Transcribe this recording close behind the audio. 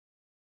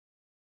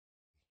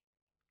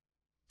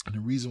And the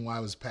reason why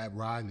it was Pat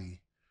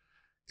Riley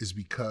is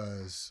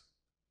because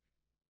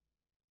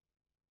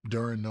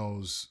during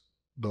those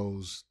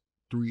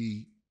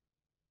three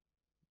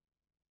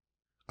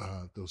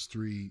those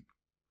three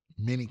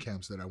mini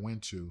camps that I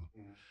went to,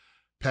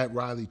 Pat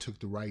Riley took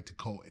the right to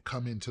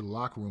come into the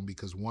locker room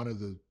because one of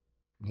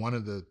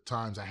the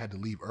times I had to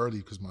leave early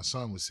because my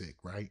son was sick,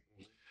 right?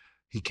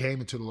 He came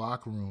into the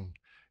locker room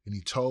and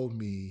he told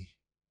me,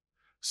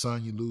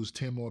 son, you lose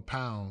 10 more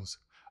pounds,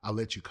 I'll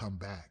let you come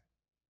back.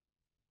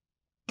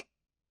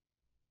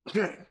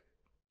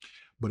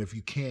 But if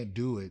you can't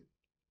do it,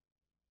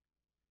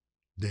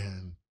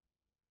 then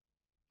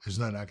there's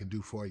nothing I can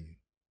do for you.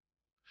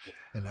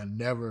 And I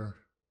never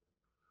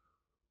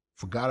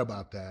forgot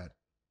about that.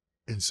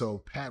 And so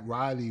Pat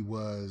Riley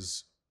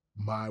was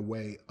my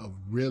way of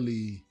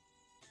really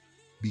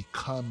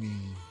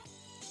becoming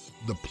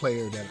the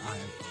player that I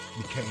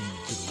became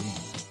to the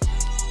league.